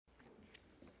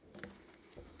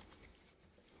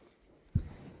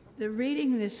The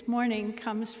reading this morning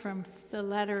comes from the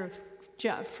letter of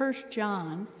 1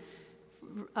 John,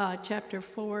 chapter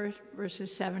 4,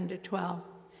 verses 7 to 12.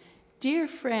 Dear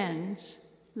friends,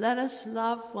 let us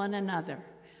love one another,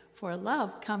 for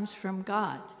love comes from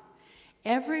God.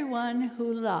 Everyone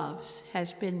who loves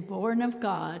has been born of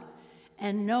God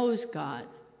and knows God.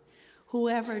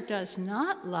 Whoever does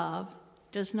not love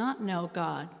does not know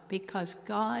God, because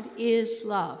God is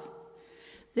love.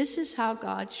 This is how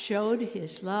God showed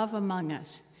his love among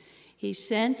us. He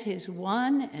sent his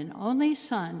one and only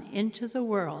Son into the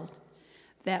world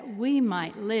that we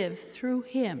might live through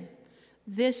him.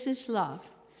 This is love,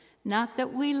 not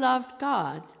that we loved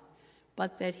God,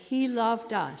 but that he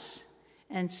loved us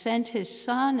and sent his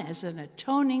Son as an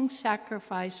atoning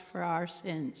sacrifice for our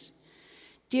sins.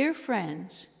 Dear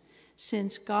friends,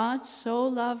 since God so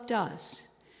loved us,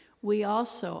 we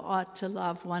also ought to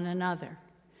love one another.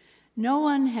 No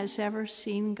one has ever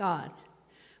seen God,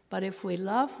 but if we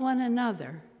love one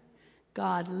another,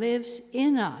 God lives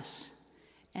in us,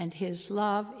 and his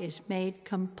love is made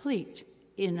complete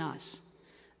in us.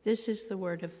 This is the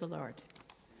word of the Lord.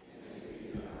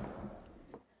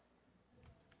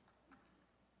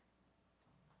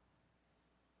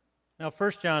 Now,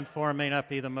 1 John 4 may not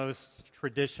be the most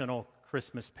traditional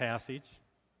Christmas passage,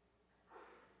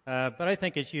 but I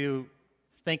think as you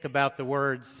think about the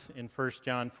words in 1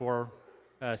 John 4,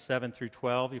 7 through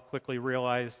 12, you quickly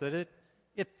realize that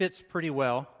it fits pretty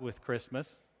well with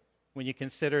Christmas when you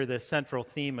consider the central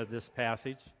theme of this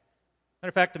passage. Matter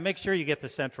of fact, to make sure you get the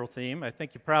central theme, I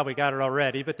think you probably got it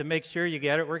already, but to make sure you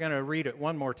get it, we're going to read it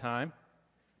one more time.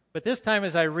 But this time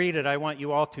as I read it, I want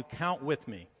you all to count with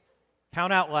me.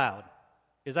 Count out loud.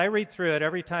 As I read through it,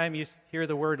 every time you hear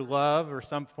the word love or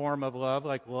some form of love,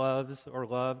 like loves or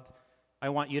loved, I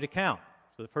want you to count.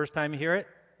 So the first time you hear it,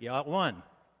 yell out 1.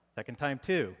 Second time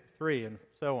 2, 3, and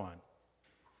so on.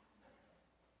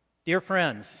 Dear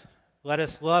friends, let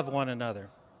us love one another,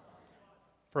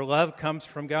 for love comes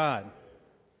from God.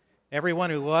 Everyone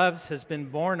who loves has been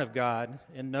born of God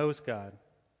and knows God.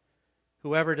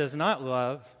 Whoever does not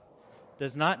love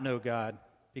does not know God,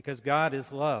 because God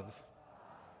is love.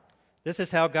 This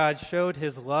is how God showed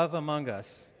his love among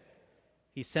us.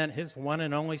 He sent his one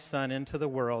and only Son into the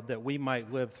world that we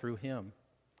might live through him.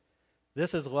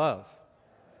 This is love.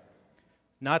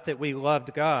 Not that we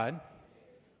loved God,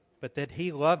 but that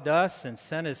he loved us and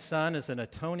sent his Son as an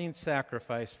atoning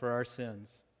sacrifice for our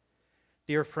sins.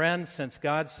 Dear friends, since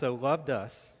God so loved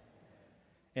us,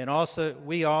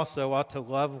 we also ought to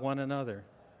love one another.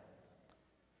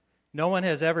 No one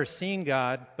has ever seen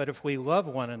God, but if we love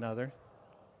one another,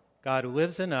 God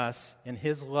lives in us, and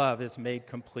his love is made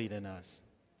complete in us.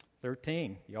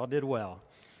 13. Y'all did well.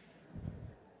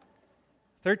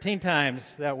 13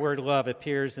 times that word love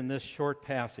appears in this short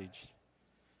passage.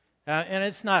 And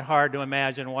it's not hard to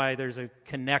imagine why there's a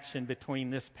connection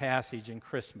between this passage and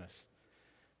Christmas.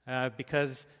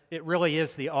 Because it really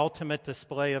is the ultimate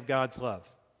display of God's love.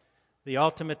 The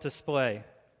ultimate display,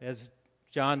 as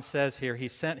John says here, he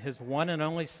sent his one and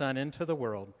only Son into the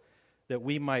world that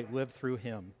we might live through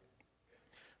him.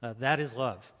 That is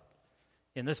love.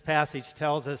 And this passage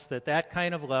tells us that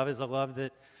kind of love is a love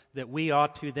that we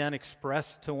ought to then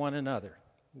express to one another.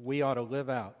 We ought to live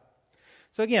out.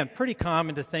 So again, pretty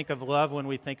common to think of love when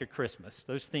we think of Christmas.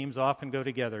 Those themes often go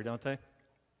together, don't they?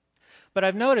 But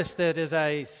I've noticed that as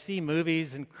I see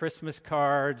movies and Christmas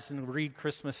cards and read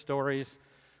Christmas stories,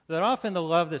 that often the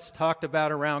love that's talked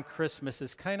about around Christmas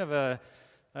is kind of a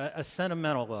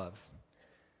sentimental love.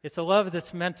 It's a love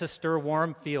that's meant to stir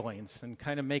warm feelings and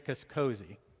kind of make us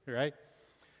cozy, right?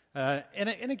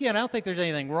 And again, I don't think there's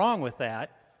anything wrong with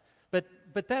that,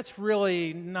 but that's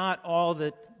really not all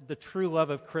that the true love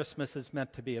of Christmas is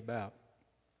meant to be about.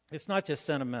 It's not just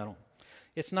sentimental.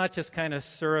 It's not just kind of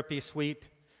syrupy sweet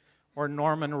or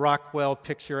Norman Rockwell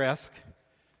picturesque,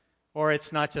 or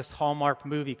it's not just Hallmark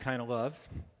movie kind of love.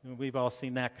 We've all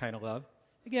seen that kind of love.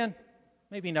 Again,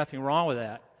 maybe nothing wrong with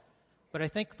that. But I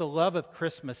think the love of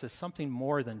Christmas is something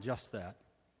more than just that.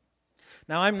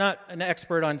 Now, I'm not an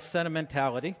expert on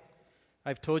sentimentality.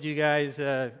 I've told you guys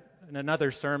in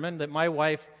another sermon that my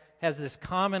wife has this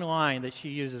common line that she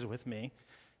uses with me,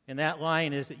 and that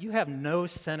line is that you have no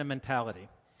sentimentality.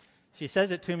 She says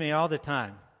it to me all the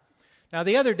time. Now,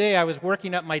 the other day I was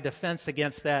working up my defense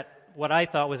against that, what I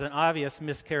thought was an obvious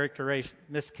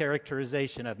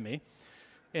mischaracterization of me.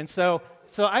 And so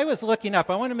I was looking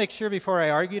up. I want to make sure before I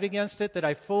argued against it that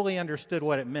I fully understood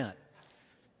what it meant.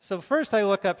 So first I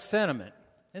look up sentiment.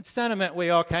 And sentiment, we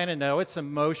all kind of know, it's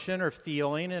emotion or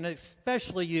feeling, and it's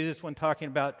especially used when talking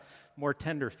about more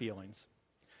tender feelings.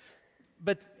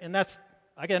 And that's,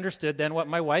 I understood then what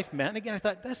my wife meant. And again, I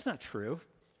thought, that's not true.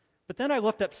 But then I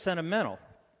looked up sentimental.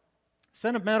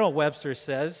 Sentimental, Webster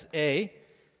says, A,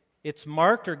 it's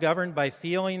marked or governed by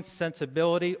feelings,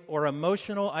 sensibility, or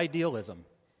emotional idealism.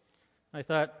 I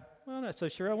thought, well, I'm not so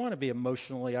sure I want to be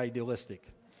emotionally idealistic.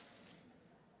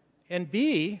 And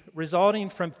B, resulting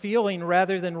from feeling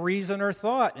rather than reason or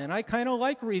thought. And I kind of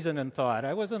like reason and thought.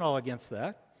 I wasn't all against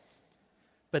that.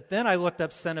 But then I looked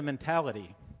up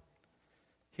sentimentality.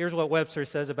 Here's what Webster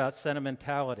says about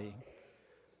sentimentality.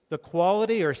 The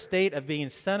quality or state of being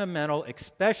sentimental,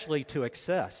 especially to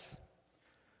excess,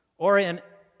 or an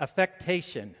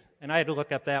affectation. And I had to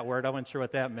look up that word. I wasn't sure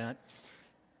what that meant.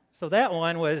 So that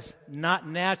one was not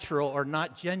natural or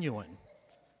not genuine.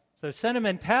 So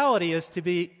sentimentality is to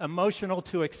be emotional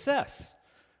to excess,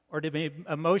 or to be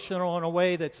emotional in a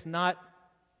way that's not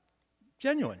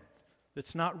genuine,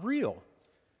 that's not real.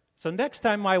 So next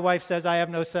time my wife says I have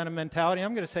no sentimentality,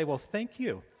 I'm going to say, well, thank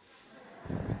you.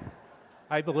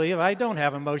 I believe I don't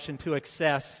have emotion to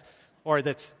excess or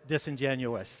that's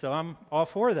disingenuous, so I'm all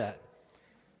for that.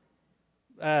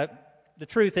 The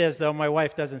truth is, though, my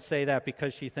wife doesn't say that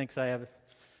because she thinks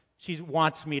she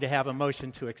wants me to have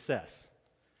emotion to excess.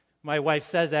 My wife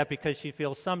says that because she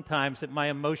feels sometimes that my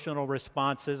emotional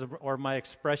responses or my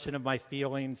expression of my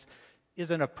feelings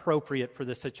isn't appropriate for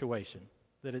the situation,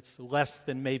 that it's less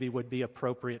than maybe would be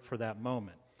appropriate for that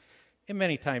moment. And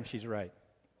many times she's right.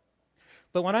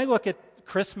 But when I look at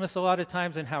Christmas a lot of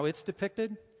times and how it's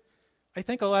depicted, I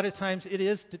think a lot of times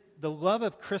the love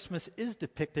of Christmas is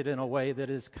depicted in a way that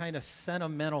is kind of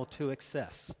sentimental to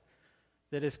excess,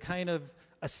 that is kind of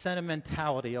a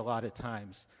sentimentality a lot of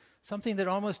times. Something that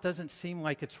almost doesn't seem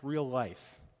like it's real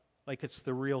life, like it's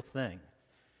the real thing.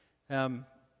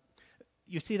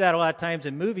 You see that a lot of times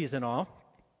in movies and all.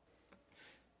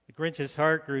 The Grinch's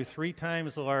heart grew 3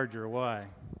 times larger. Why?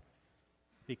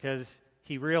 Because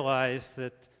he realized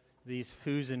that these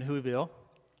Who's in Whoville,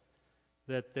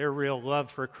 that their real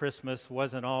love for Christmas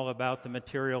wasn't all about the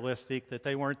materialistic, that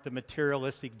they weren't the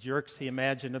materialistic jerks he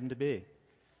imagined them to be.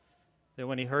 That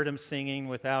when he heard them singing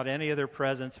without any of their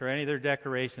presents or any of their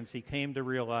decorations, he came to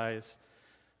realize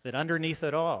that underneath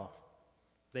it all,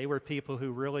 they were people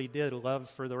who really did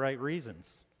love for the right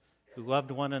reasons, who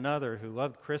loved one another, who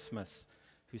loved Christmas,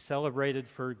 who celebrated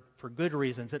for good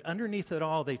reasons. That underneath it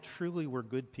all, they truly were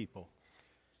good people,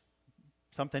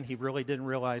 something he really didn't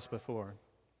realize before.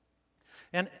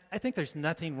 And I think there's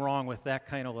nothing wrong with that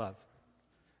kind of love,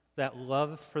 that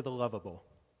love for the lovable.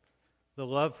 The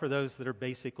love for those that are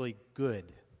basically good.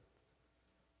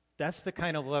 That's the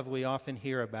kind of love we often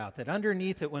hear about, that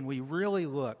underneath it, when we really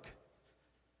look,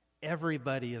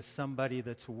 everybody is somebody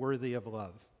that's worthy of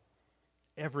love.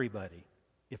 Everybody,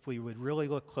 if we would really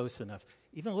look close enough.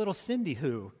 Even little Cindy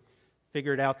Who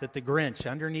figured out that the Grinch,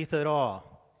 underneath it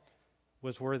all,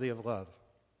 was worthy of love.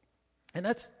 And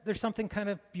there's something kind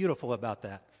of beautiful about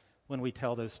that when we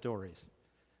tell those stories.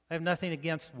 I have nothing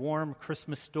against warm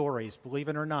Christmas stories, believe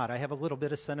it or not. I have a little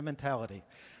bit of sentimentality.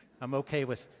 I'm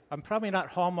probably not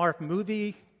Hallmark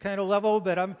movie kind of level,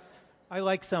 but I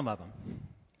like some of them,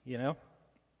 you know?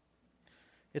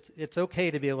 It's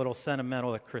okay to be a little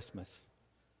sentimental at Christmas.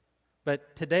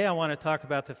 But today I want to talk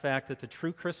about the fact that the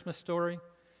true Christmas story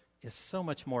is so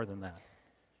much more than that.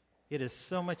 It is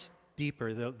so much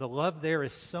deeper. The love there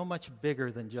is so much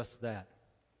bigger than just that,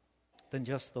 than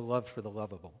just the love for the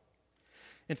lovable.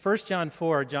 In 1 John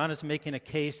 4, John is making a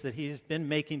case that he's been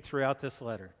making throughout this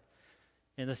letter.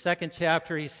 In the 2nd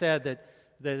chapter, he said that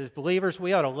as believers,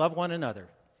 we ought to love one another.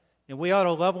 And we ought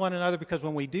to love one another because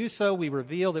when we do so, we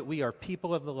reveal that we are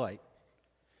people of the light.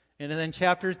 And then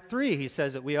chapter 3, he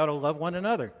says that we ought to love one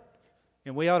another.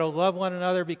 And we ought to love one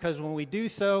another because when we do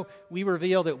so, we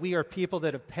reveal that we are people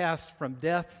that have passed from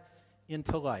death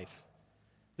into life.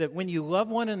 That when you love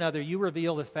one another, you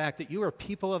reveal the fact that you are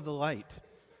people of the light.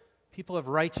 People of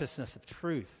righteousness, of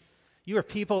truth. You are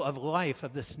people of life,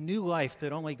 of this new life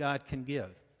that only God can give.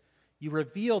 You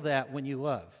reveal that when you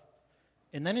love.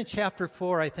 And then in chapter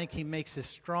 4, I think he makes his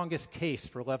strongest case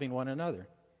for loving one another.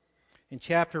 In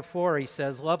chapter 4, he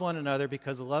says, love one another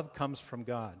because love comes from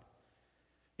God.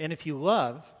 And if you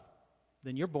love,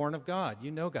 then you're born of God.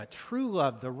 You know God. True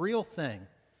love, the real thing.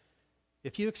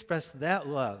 If you express that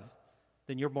love,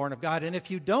 then you're born of God. And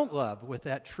if you don't love with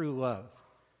that true love,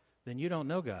 then you don't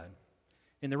know God.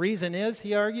 And the reason is,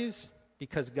 he argues,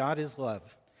 because God is love.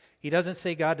 He doesn't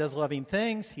say God does loving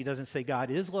things. He doesn't say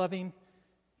God is loving.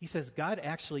 He says God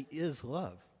actually is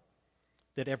love.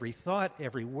 That every thought,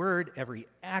 every word, every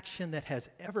action that has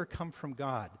ever come from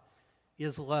God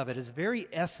is love. At his very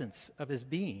essence of his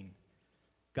being,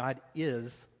 God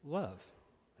is love.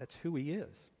 That's who he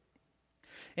is.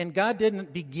 And God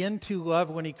didn't begin to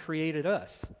love when he created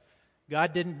us.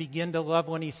 God didn't begin to love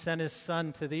when he sent his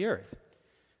son to the earth.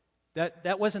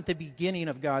 That wasn't the beginning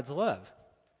of God's love.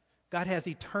 God has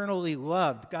eternally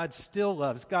loved. God still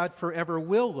loves. God forever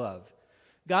will love.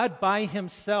 God by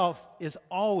himself is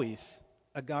always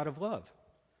a God of love.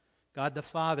 God the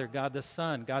Father, God the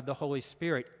Son, God the Holy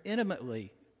Spirit,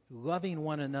 intimately loving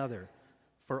one another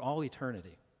for all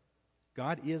eternity.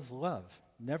 God is love,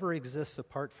 never exists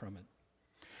apart from it.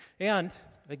 And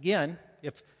again,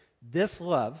 if this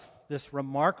love, this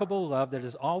remarkable love that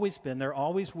has always been there,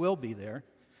 always will be there,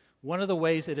 one of the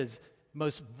ways it is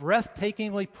most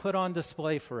breathtakingly put on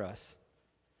display for us,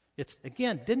 it's,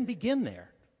 again, didn't begin there,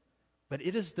 but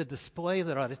it is the display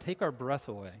that ought to take our breath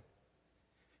away,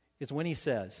 is when he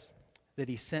says that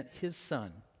he sent his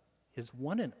son, his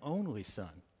one and only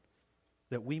son,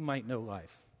 that we might know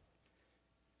life.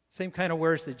 Same kind of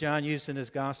words that John used in his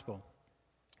gospel.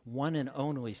 One and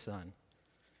only son.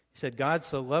 He said, God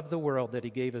so loved the world that he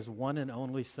gave his one and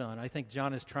only son. I think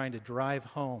John is trying to drive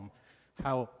home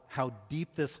how deep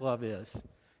this love is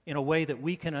in a way that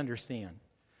we can understand.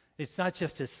 It's not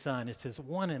just his son, it's his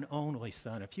one and only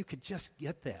son. If you could just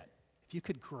get that, if you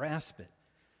could grasp it,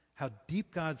 how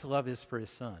deep God's love is for his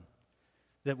son.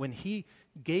 That when he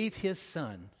gave his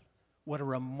son, what a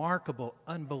remarkable,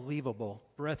 unbelievable,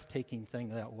 breathtaking thing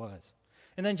that was.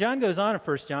 And then John goes on in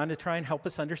 1 John to try and help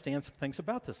us understand some things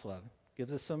about this love.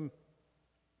 Gives us some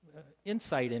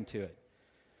insight into it.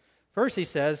 First he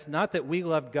says, not that we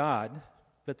loved God,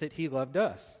 but that he loved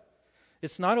us.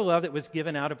 It's not a love that was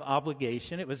given out of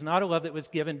obligation. It was not a love that was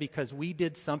given because we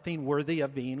did something worthy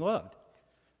of being loved,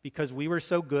 because we were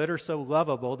so good or so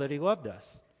lovable that he loved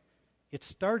us. It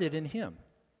started in him.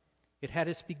 It had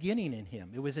its beginning in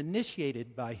him. It was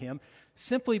initiated by him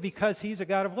simply because he's a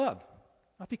God of love,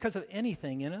 not because of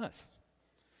anything in us.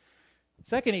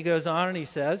 Second, he goes on and he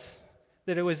says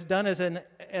that it was done as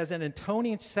an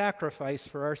atoning sacrifice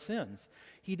for our sins.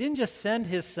 He didn't just send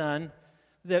his son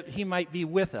that he might be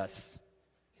with us,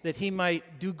 that he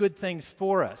might do good things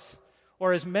for us.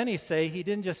 Or as many say, he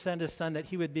didn't just send his son that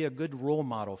he would be a good role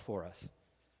model for us.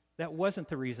 That wasn't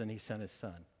the reason he sent his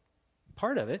son.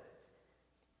 Part of it,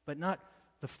 but not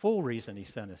the full reason he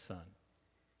sent his son.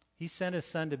 He sent his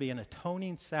son to be an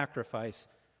atoning sacrifice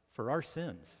for our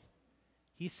sins.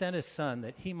 He sent his son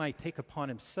that he might take upon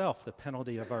himself the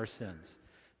penalty of our sins,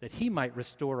 that he might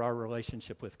restore our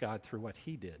relationship with God through what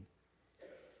he did.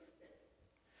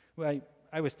 Well,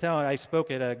 I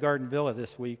spoke at Garden Villa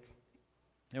this week,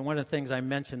 and one of the things I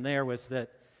mentioned there was that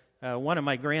one of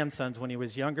my grandsons, when he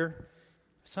was younger,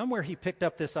 somewhere he picked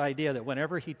up this idea that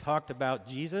whenever he talked about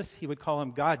Jesus, he would call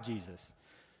him God Jesus.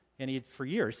 And he, for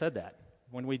years, said that.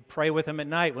 When we'd pray with him at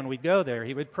night, when we'd go there,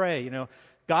 he would pray,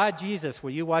 God Jesus,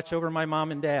 will you watch over my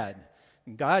mom and dad?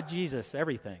 And God Jesus,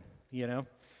 everything,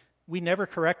 We never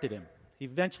corrected him. He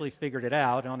eventually figured it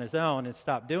out on his own and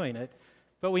stopped doing it.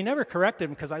 But we never corrected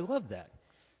him because I loved that.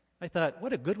 I thought,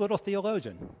 what a good little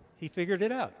theologian. He figured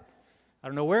it out. I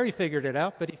don't know where he figured it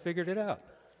out, but he figured it out.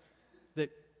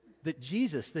 That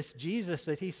Jesus, this Jesus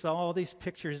that he saw all these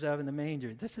pictures of in the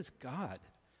manger, this is God.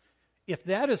 If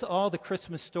that is all the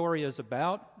Christmas story is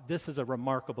about, this is a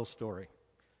remarkable story.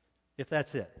 If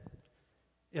that's it.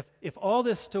 If all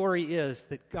this story is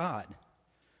that God,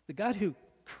 the God who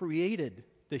created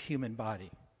the human body,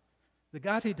 the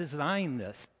God who designed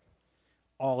this,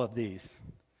 all of these,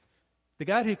 the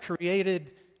God who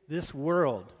created this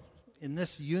world, in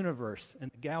this universe,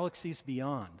 and the galaxies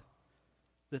beyond,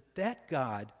 that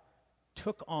God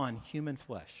took on human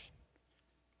flesh,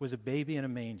 was a baby in a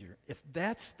manger. If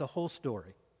that's the whole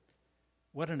story,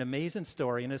 what an amazing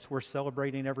story, and it's worth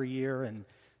celebrating every year and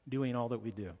doing all that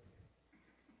we do.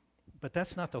 But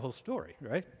that's not the whole story,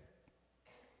 right?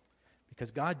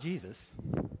 Because God, Jesus,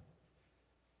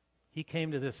 he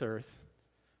came to this earth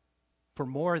for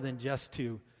more than just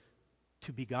to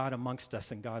be God amongst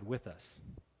us and God with us.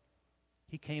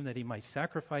 He came that he might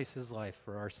sacrifice his life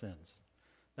for our sins.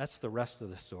 That's the rest of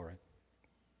the story.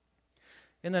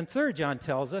 And then third, John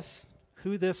tells us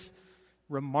who this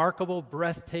remarkable,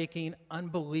 breathtaking,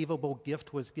 unbelievable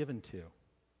gift was given to.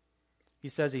 He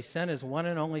says he sent his one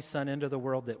and only Son into the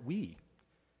world that we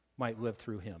might live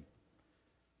through him.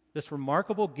 This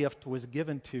remarkable gift was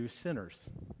given to sinners,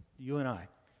 you and I.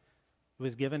 It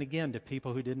was given again to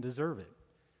people who didn't deserve it.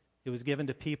 It was given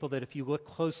to people that if you look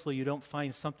closely, you don't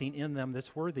find something in them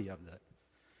that's worthy of that.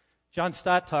 John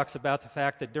Stott talks about the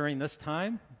fact that during this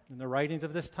time, in the writings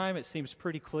of this time, it seems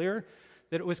pretty clear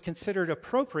that it was considered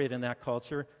appropriate in that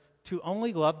culture to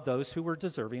only love those who were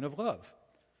deserving of love.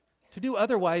 To do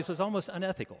otherwise was almost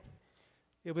unethical.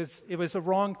 It was a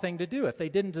wrong thing to do. If they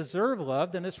didn't deserve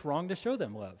love, then it's wrong to show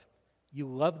them love. You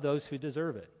love those who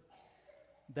deserve it.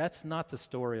 that's not the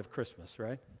story of Christmas,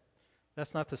 right?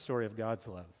 That's not the story of God's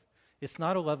love. It's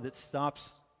not a love that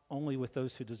stops only with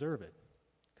those who deserve it,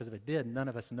 because if it did, none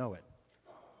of us know it.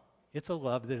 It's a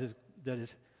love that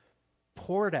is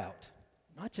poured out,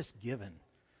 not just given,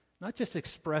 not just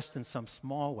expressed in some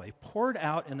small way, poured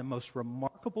out in the most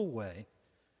remarkable way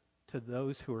to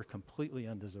those who are completely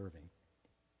undeserving.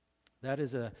 That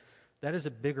is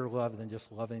a bigger love than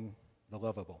just loving the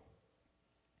lovable.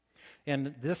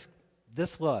 And this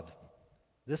love,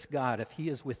 this God, if he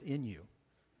is within you,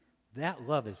 that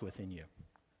love is within you.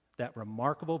 That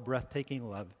remarkable, breathtaking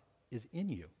love is in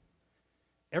you.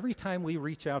 Every time we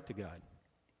reach out to God,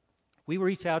 we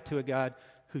reach out to a God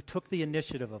who took the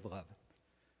initiative of love.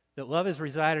 That love has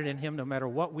resided in him no matter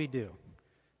what we do.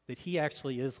 That he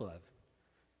actually is love.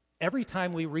 Every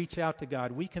time we reach out to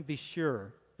God, we can be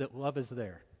sure that love is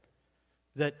there.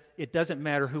 That it doesn't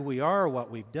matter who we are, what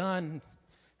we've done,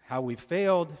 how we've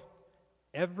failed.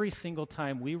 Every single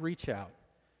time we reach out,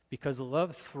 because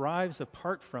love thrives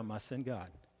apart from us in God.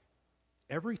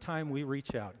 Every time we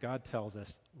reach out, God tells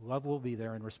us love will be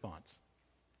there in response.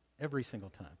 Every single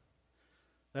time.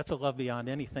 That's a love beyond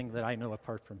anything that I know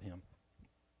apart from him.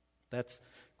 That's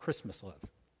Christmas love.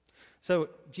 So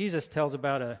Jesus tells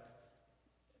about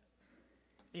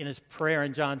in his prayer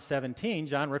in John 17,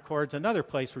 John records another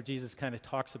place where Jesus kind of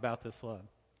talks about this love.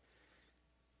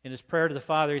 In his prayer to the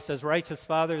Father, he says, "Righteous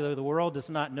Father, though the world does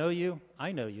not know you,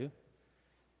 I know you,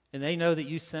 and they know that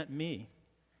you sent me.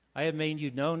 I have made you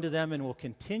known to them and will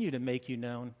continue to make you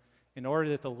known in order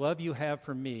that the love you have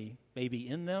for me may be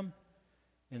in them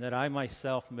and that I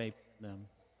myself may be in them."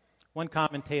 One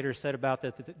commentator said about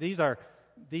that these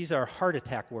are heart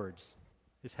attack words,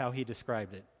 is how he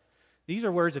described it. These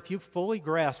are words, if you fully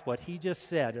grasp what he just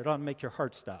said, it ought to make your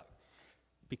heart stop,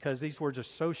 because these words are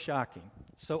so shocking,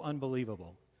 so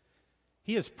unbelievable.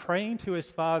 He is praying to his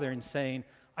Father and saying,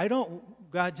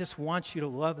 God just wants you to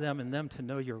love them and them to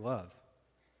know your love.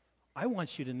 I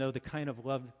want you to know the kind of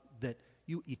love that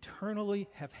you eternally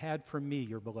have had for me,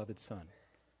 your beloved Son.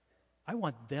 I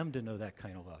want them to know that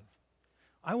kind of love.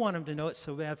 I want them to know it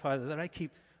so bad, Father, that I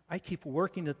keep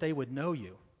working that they would know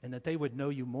you and that they would know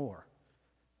you more.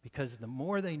 Because the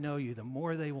more they know you, the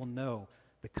more they will know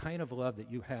the kind of love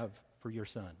that you have for your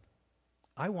Son.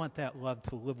 I want that love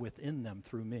to live within them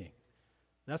through me.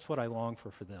 That's what I long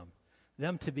for them.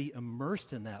 Them to be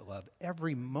immersed in that love,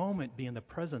 every moment be in the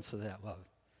presence of that love,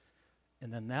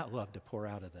 and then that love to pour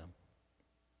out of them.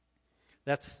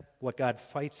 That's what God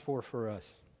fights for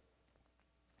us.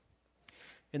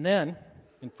 And then,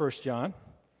 in 1 John,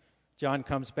 John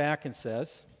comes back and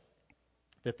says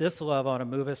that this love ought to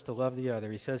move us to love the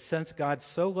other. He says, since God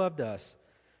so loved us,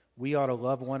 we ought to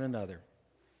love one another.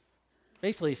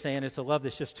 Basically, he's saying it's a love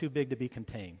that's just too big to be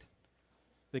contained.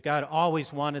 That God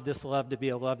always wanted this love to be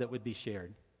a love that would be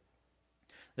shared.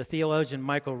 The theologian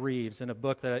Michael Reeves, in a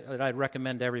book that I'd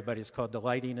recommend to everybody, is called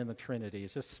Delighting in the Trinity.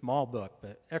 It's just a small book,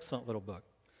 but excellent little book.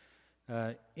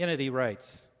 In it he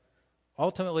writes,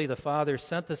 ultimately the Father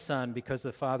sent the Son because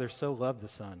the Father so loved the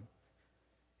Son,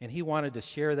 and he wanted to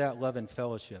share that love and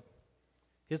fellowship.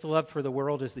 His love for the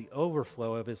world is the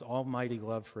overflow of his almighty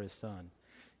love for his Son.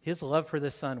 His love for the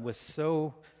Son was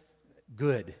so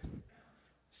good,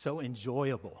 so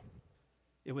enjoyable.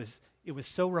 It was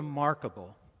so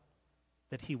remarkable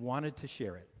that he wanted to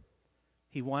share it.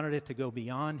 He wanted it to go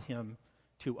beyond him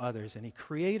to others, and he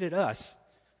created us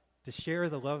to share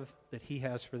the love that he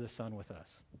has for the Son with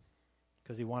us,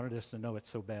 because he wanted us to know it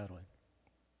so badly.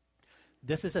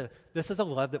 This is a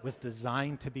love that was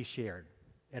designed to be shared.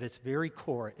 At its very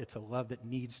core, it's a love that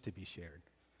needs to be shared.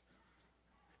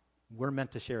 We're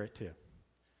meant to share it too.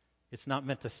 It's not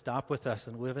meant to stop with us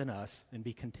and live in us and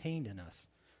be contained in us.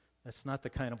 That's not the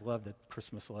kind of love that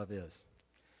Christmas love is.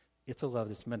 It's a love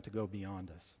that's meant to go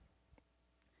beyond us.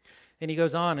 And he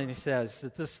goes on and he says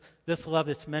that this love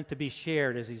that's meant to be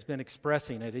shared, as he's been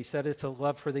expressing it, he said it's a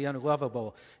love for the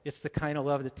unlovable. It's the kind of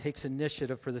love that takes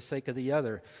initiative for the sake of the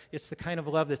other. It's the kind of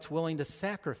love that's willing to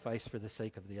sacrifice for the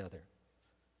sake of the other.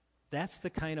 That's the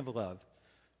kind of love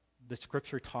the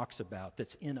Scripture talks about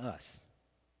that's in us.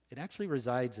 It actually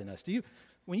resides in us.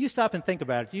 When you stop and think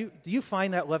about it, do you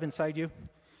find that love inside you?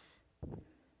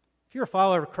 If you're a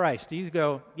follower of Christ, do you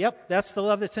go, yep, that's the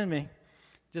love that's in me,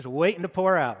 just waiting to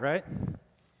pour out, right?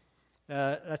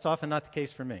 That's often not the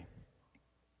case for me.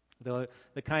 The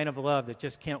kind of love that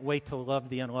just can't wait to love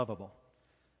the unlovable.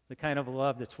 The kind of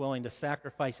love that's willing to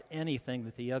sacrifice anything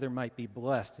that the other might be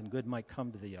blessed and good might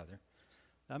come to the other.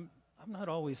 I'm not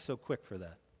always so quick for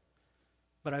that.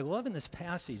 But I love in this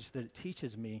passage that it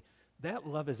teaches me that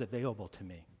love is available to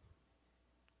me.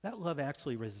 That love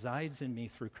actually resides in me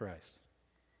through Christ.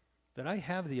 That I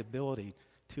have the ability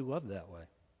to love that way.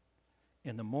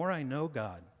 And the more I know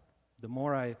God, the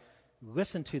more I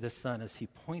listen to the Son as he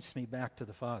points me back to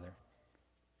the Father,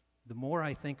 the more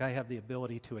I think I have the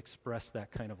ability to express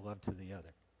that kind of love to the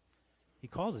other. He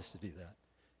calls us to do that.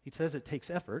 He says it takes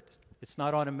effort. It's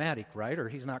not automatic, right? Or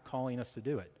he's not calling us to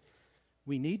do it.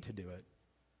 We need to do it.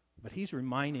 But he's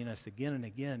reminding us again and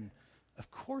again, of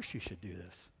course you should do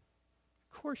this.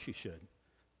 Of course you should.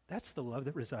 That's the love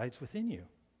that resides within you.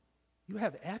 You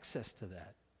have access to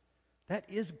that. That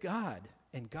is God,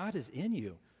 and God is in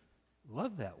you.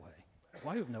 Love that way.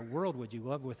 Why in the world would you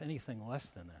love with anything less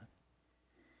than that?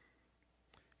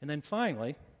 And then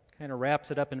finally, kind of wraps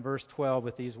it up in verse 12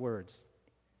 with these words.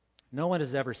 No one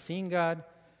has ever seen God,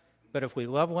 but if we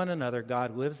love one another,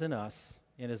 God lives in us,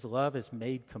 and his love is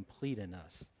made complete in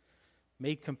us.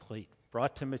 Made complete,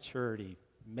 brought to maturity,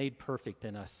 made perfect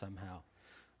in us somehow.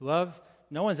 Love,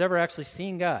 no one's ever actually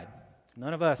seen God.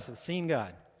 None of us have seen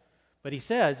God. But he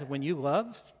says, when you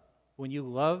love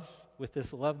with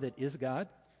this love that is God,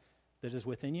 that is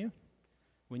within you,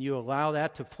 when you allow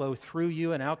that to flow through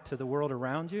you and out to the world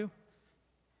around you,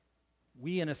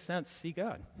 we, in a sense, see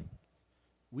God.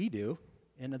 We do,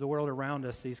 and the world around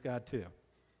us sees God too,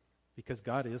 because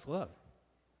God is love.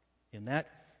 In that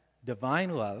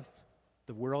divine love,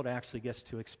 the world actually gets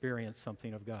to experience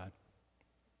something of God.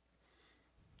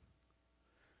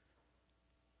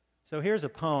 So here's a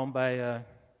poem by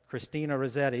Christina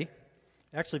Rossetti. It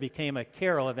actually became a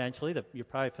carol eventually. You're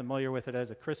probably familiar with it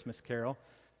as a Christmas carol,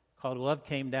 called Love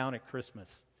Came Down at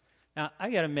Christmas. Now, I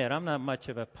got to admit, I'm not much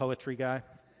of a poetry guy.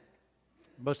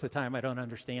 Most of the time, I don't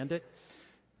understand it.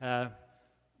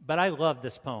 But I love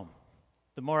this poem.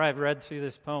 The more I've read through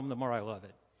this poem, the more I love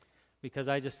it. Because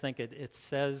I just think it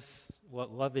says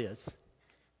what love is,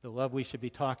 the love we should be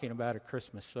talking about at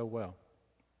Christmas so well.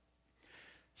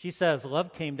 She says,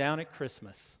 love came down at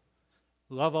Christmas.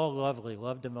 Love all lovely,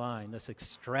 love divine, this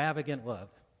extravagant love,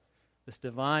 this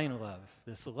divine love,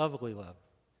 this lovely love.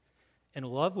 And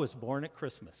love was born at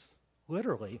Christmas.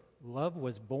 Literally, love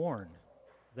was born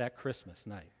that Christmas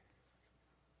night.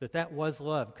 That was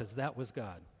love, because that was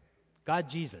God. God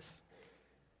Jesus.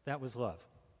 That was love.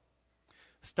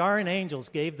 Star and angels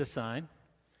gave the sign.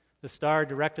 The star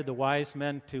directed the wise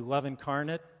men to love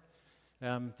incarnate.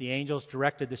 The angels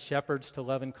directed the shepherds to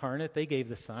love incarnate. They gave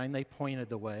the sign. They pointed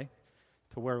the way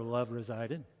to where love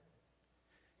resided.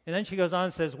 And then she goes on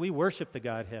and says, we worship the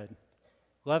Godhead.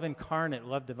 Love incarnate,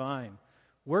 love divine.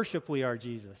 Worship we our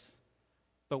Jesus.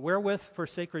 But wherewith for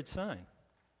sacred sign?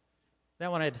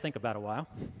 That one I had to think about a while.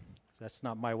 That's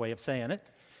not my way of saying it.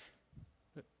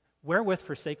 But wherewith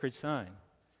for sacred sign?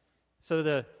 So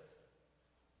the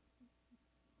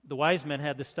wise men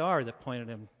had the star that pointed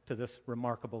them to this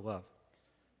remarkable love.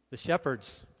 The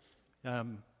shepherds,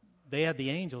 they had the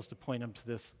angels to point them to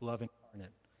this love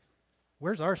incarnate.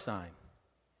 Where's our sign?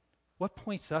 What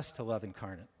points us to love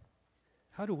incarnate?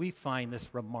 How do we find this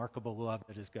remarkable love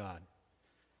that is God?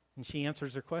 And she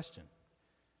answers her question.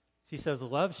 She says,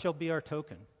 love shall be our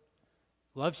token.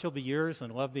 Love shall be yours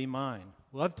and love be mine.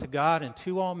 Love to God and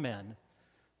to all men.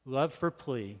 Love for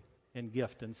plea and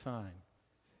gift and sign.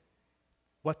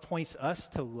 What points us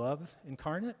to love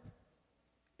incarnate?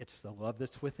 It's the love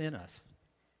that's within us.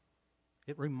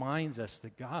 It reminds us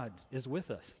that God is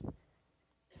with us,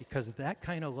 because that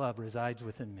kind of love resides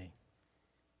within me.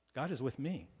 God is with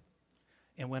me.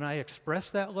 And when I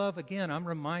express that love, again, I'm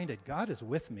reminded God is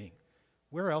with me.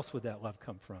 Where else would that love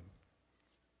come from?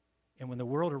 And when the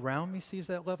world around me sees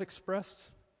that love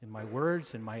expressed in my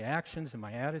words, in my actions, in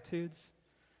my attitudes,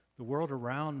 the world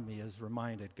around me is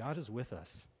reminded God is with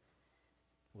us.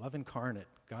 Love incarnate,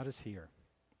 God is here.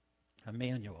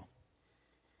 Emmanuel.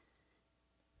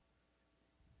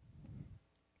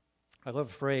 I love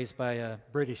a phrase by a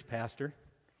British pastor,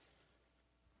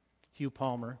 Hugh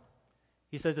Palmer.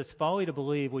 He says, it's folly to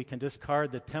believe we can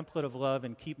discard the template of love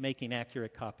and keep making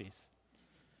accurate copies.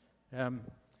 There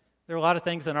are a lot of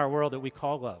things in our world that we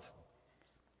call love,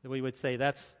 that we would say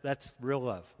that's real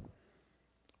love.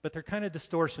 But they're kind of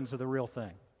distortions of the real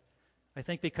thing. I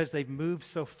think because they've moved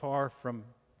so far from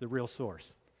the real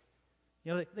source.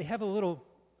 You know, they have a little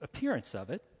appearance of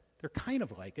it. They're kind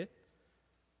of like it.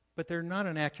 But they're not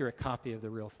an accurate copy of the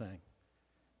real thing.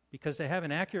 Because to have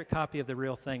an accurate copy of the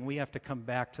real thing, we have to come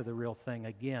back to the real thing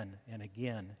again and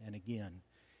again and again.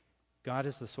 God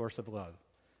is the source of love.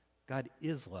 God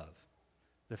is love.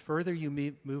 The further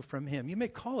you move from Him, you may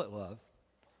call it love,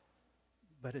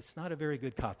 but it's not a very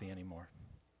good copy anymore.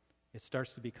 It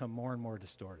starts to become more and more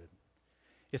distorted.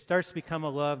 It starts to become a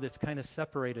love that's kind of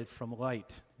separated from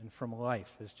light and from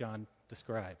life, as John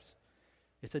describes.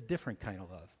 It's a different kind of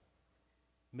love.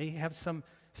 It may have some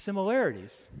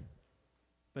similarities,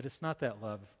 but it's not that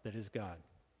love that is God.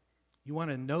 You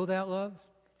want to know that love?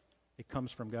 It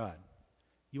comes from God.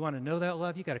 You want to know that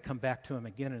love? You got to come back to him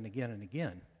again and again and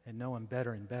again and know him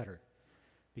better and better,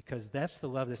 because that's the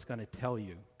love that's going to tell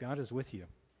you God is with you.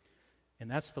 And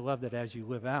that's the love that as you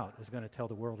live out is going to tell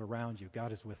the world around you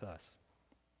God is with us.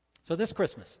 So this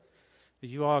Christmas,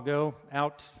 as you all go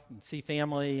out and see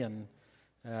family and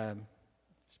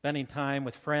spending time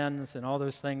with friends and all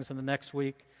those things in the next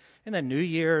week, and then New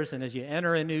Year's, and as you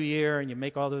enter a new year and you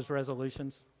make all those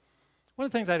resolutions, one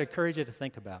of the things I'd encourage you to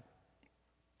think about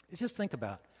is just think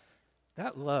about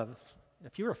that love.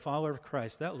 If you're a follower of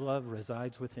Christ, that love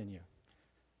resides within you.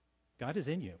 God is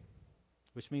in you,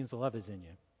 which means the love is in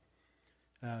you.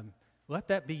 Let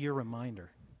that be your reminder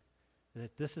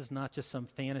that this is not just some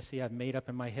fantasy I've made up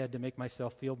in my head to make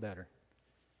myself feel better.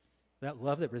 That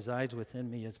love that resides within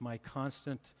me is my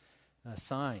constant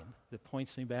sign that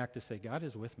points me back to say, God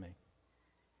is with me.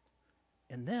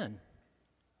 And then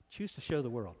choose to show the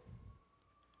world.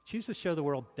 Choose to show the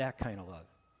world that kind of love.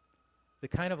 The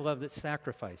kind of love that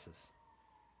sacrifices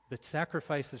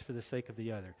for the sake of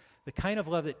the other. The kind of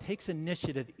love that takes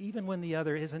initiative even when the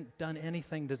other hasn't done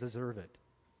anything to deserve it.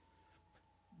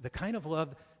 The kind of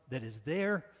love that is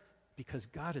there because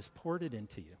God has poured it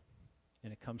into you,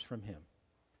 and it comes from him.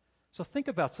 So think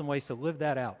about some ways to live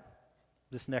that out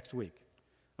this next week.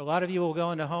 A lot of you will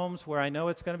go into homes where I know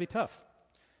it's going to be tough,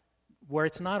 where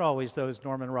it's not always those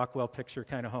Norman Rockwell picture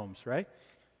kind of homes, right?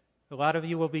 A lot of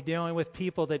you will be dealing with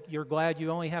people that you're glad you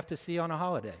only have to see on a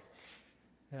holiday.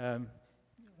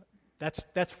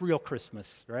 That's real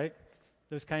Christmas, right?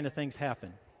 Those kind of things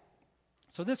happen.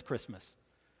 So this Christmas,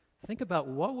 think about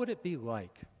what would it be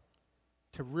like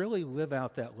to really live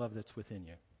out that love that's within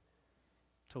you,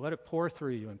 to let it pour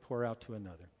through you and pour out to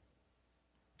another.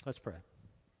 Let's pray.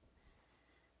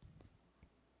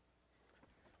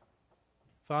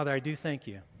 Father, I do thank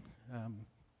you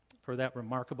for that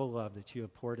remarkable love that you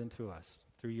have poured into us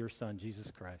through your Son, Jesus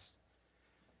Christ.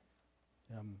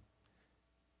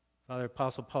 Father,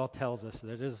 Apostle Paul tells us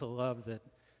that it is a love that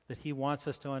he wants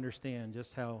us to understand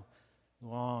just how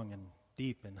long and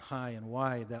deep and high and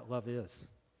wide that love is,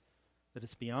 that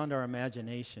it's beyond our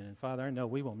imagination. And Father, I know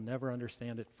we will never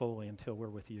understand it fully until we're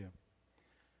with you.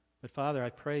 But Father, I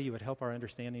pray you would help our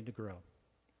understanding to grow.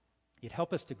 You'd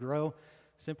help us to grow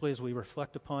simply as we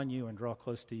reflect upon you and draw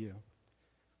close to you.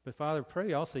 But Father,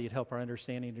 pray also you'd help our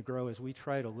understanding to grow as we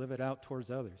try to live it out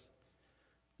towards others.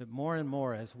 That more and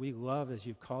more as we love as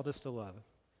you've called us to love,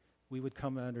 we would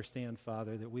come to understand,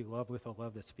 Father, that we love with a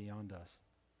love that's beyond us.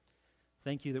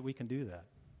 Thank you that we can do that.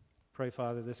 Pray,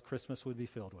 Father, this Christmas would be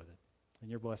filled with it. In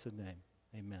your blessed name,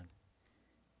 amen.